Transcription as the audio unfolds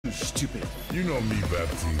stupid. You know me,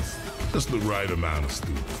 Baptiste. Just the right amount of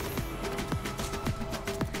stupid.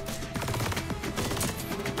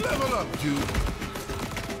 Level up, dude.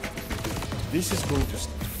 This is going to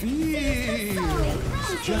feel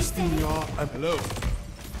just in your hello.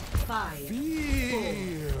 5,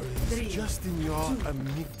 Feel 4, 3, just in your 2,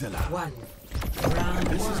 amygdala. 1. Round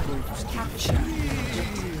This is 1. going to Capture.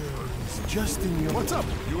 feel just in your. What's up?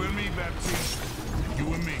 You and me, Baptiste.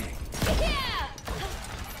 You and me.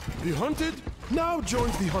 The hunted now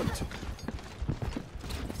joins the hunt.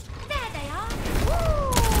 There they are.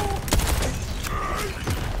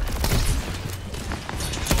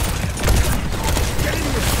 Get in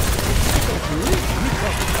here!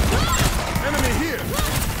 Enemy here!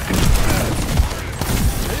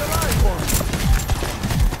 Stay alive, boy!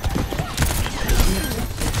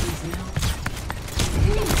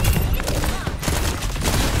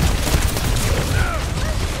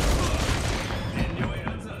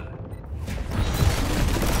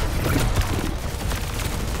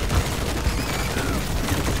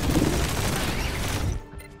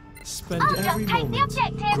 Spend every moment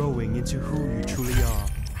growing into who you truly are.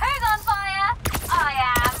 Who's on fire? I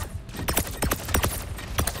am.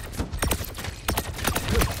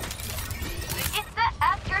 It's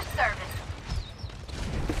at your service.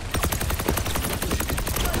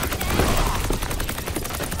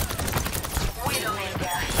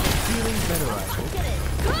 Widowmaker. Feeling better, I hope.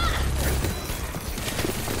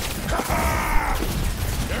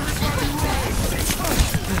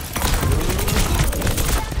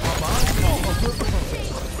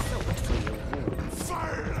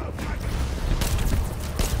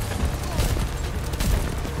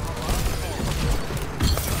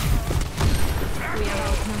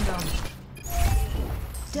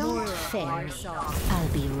 Don't fail me. I'll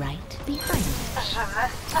be right behind you.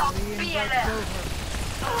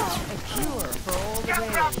 A cure for all the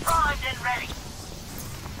days. Primed and ready.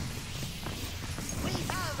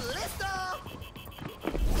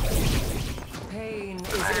 Pain is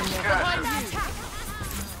inevitable.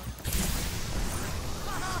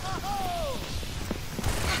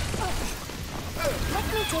 Let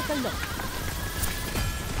me take a look.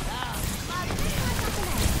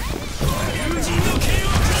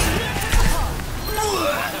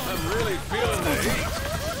 I'm really feeling the heat.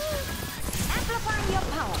 Amplifying your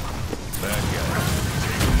power. Bad guy.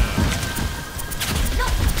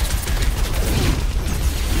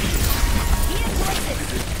 Here to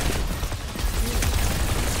assist.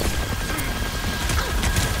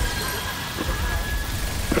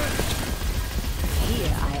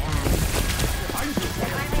 Here I am.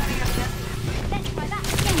 Let's try that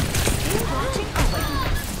again. Still watching over you.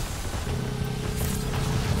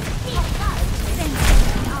 Then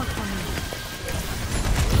send out on me.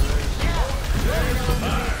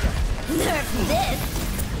 Nerf this!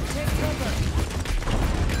 Take cover.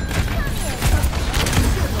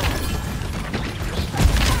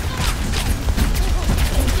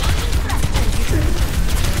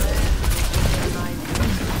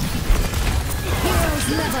 Heroes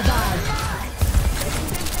never die!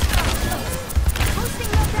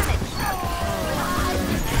 Posting no damage!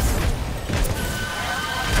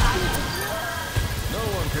 No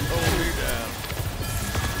one can hold me down.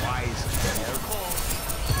 Wise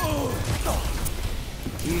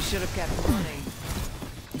You should have kept running.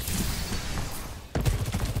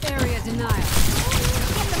 Area denial.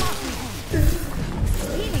 Get them off me!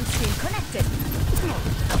 Healing stream connected.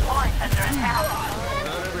 The point under attack.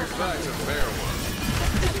 Not every fight's a fair one.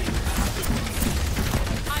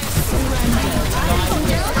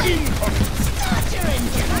 Start your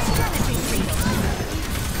engine! Sanity freeze.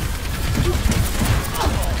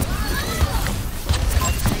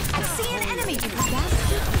 I see an enemy to the gas.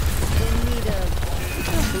 In need of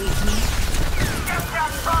treatment.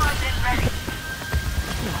 Primed and ready.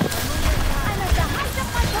 I'm at the height of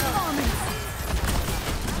my performance.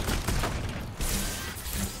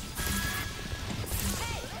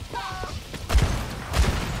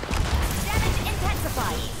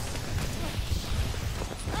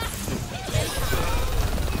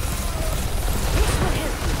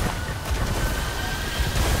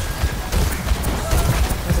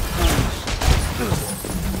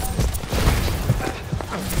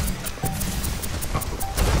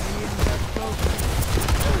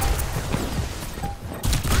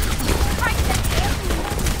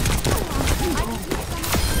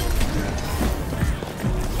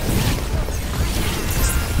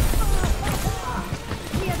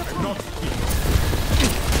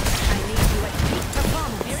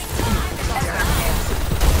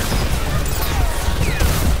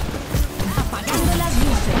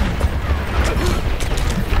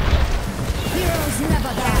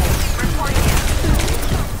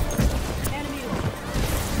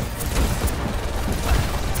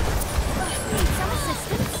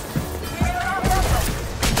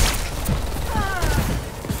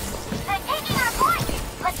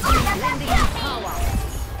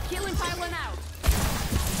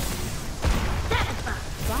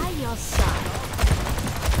 outside.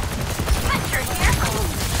 Venture here.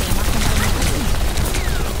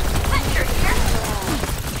 Venture here.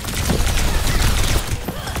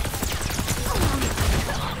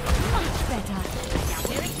 Much better.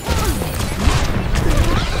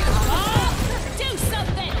 Do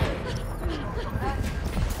something!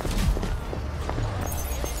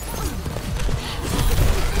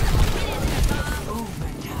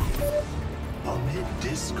 Amid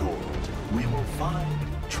discord, we will find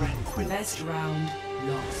tranquility. Best round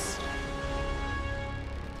lost.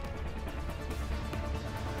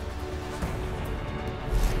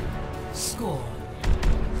 Score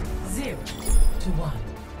 0-1.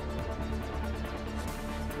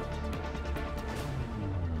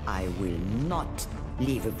 I will not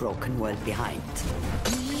leave a broken world behind.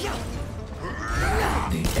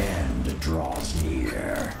 The end draws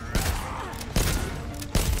near.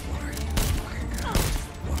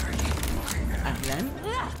 Ahlan?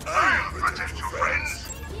 Protect your friends.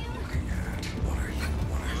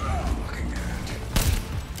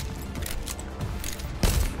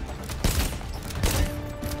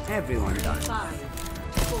 Everyone done. 5,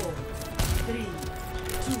 4, 3,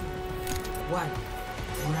 2, 1.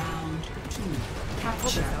 Round 2.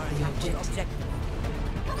 Capture the objective.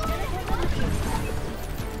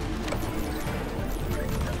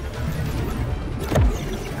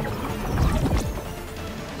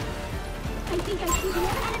 I think I see the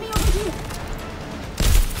enemy over here.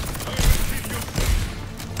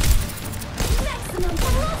 Maximum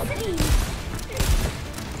velocity.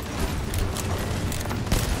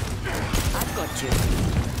 I've got you.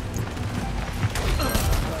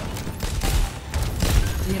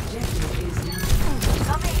 The objective is now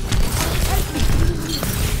Coming.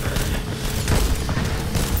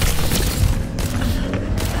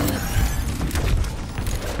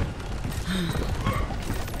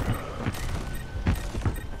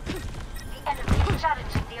 The enemy is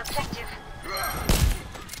challenging the objective.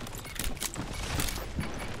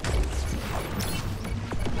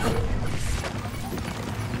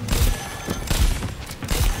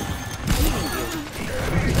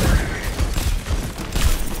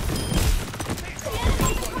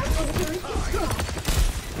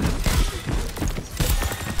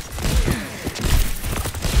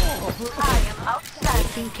 I am outside.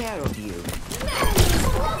 Taking care of you.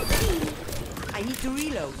 I need to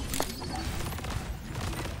reload.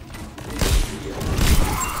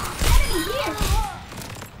 Enemy here.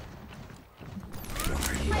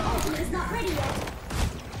 My ultimate is not ready yet.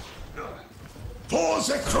 For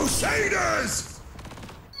the Crusaders!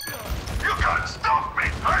 You can't stop me!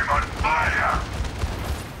 I'm on fire!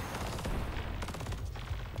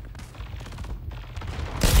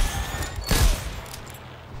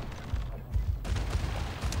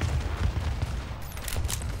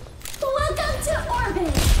 Welcome to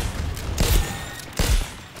orbit.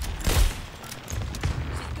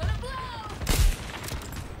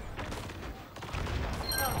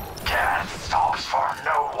 Death stops for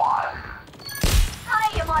no one! I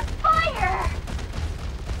am on fire.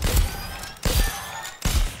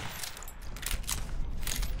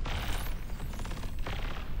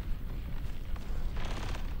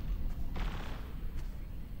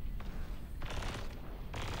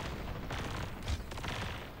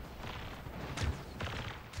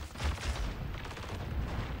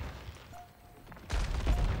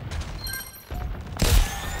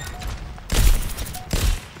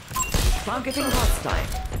 Targeting hostile.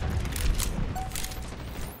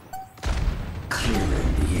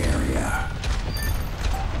 Clearing the area.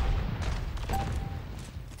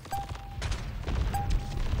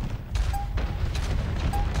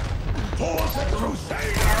 For the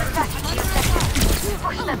Crusaders!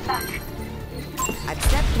 Push them back. I've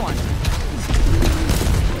stepped one.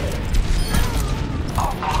 A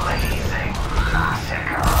blazing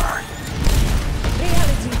massacre!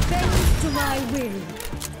 Reality bends to my will.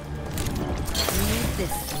 Need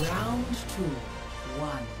this. round 2.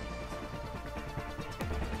 1.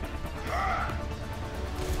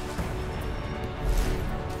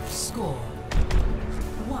 Score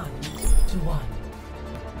 1-1.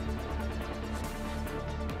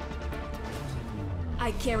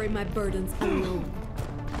 I carry my burdens alone.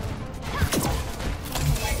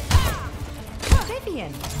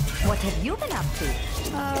 Vivian, what have you been up to?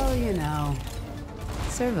 Oh, you know,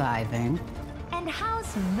 surviving. And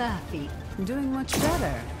how's Murphy? Doing much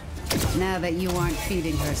better. Now that you aren't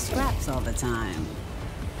feeding her scraps all the time.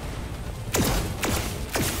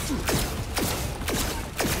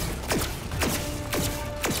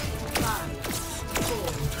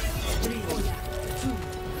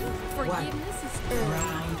 Forgiveness is earned.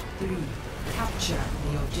 Round 3. Capture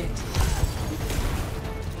the objective.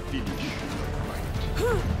 finish.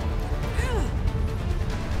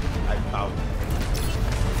 I found it.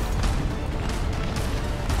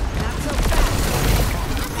 Not so fast.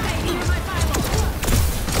 Hey, here's my Bible.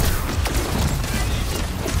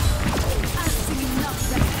 I've seen enough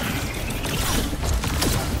that.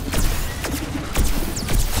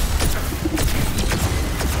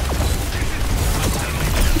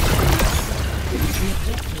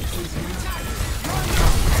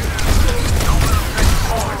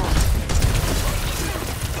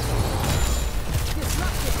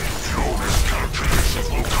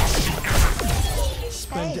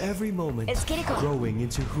 Spend every moment it's critical. growing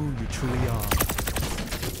into who you truly are.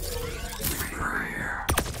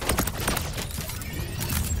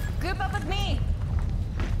 Group up with me.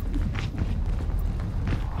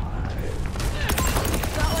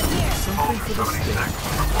 Got one here. Something for the stick.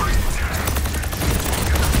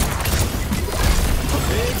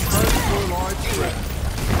 Big hunt for large threat.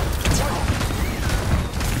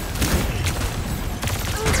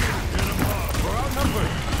 We're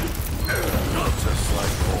outnumbered. Not just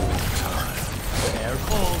like old times.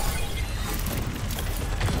 Careful.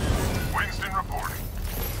 Winston reporting.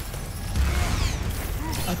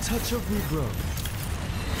 A touch of regrowth.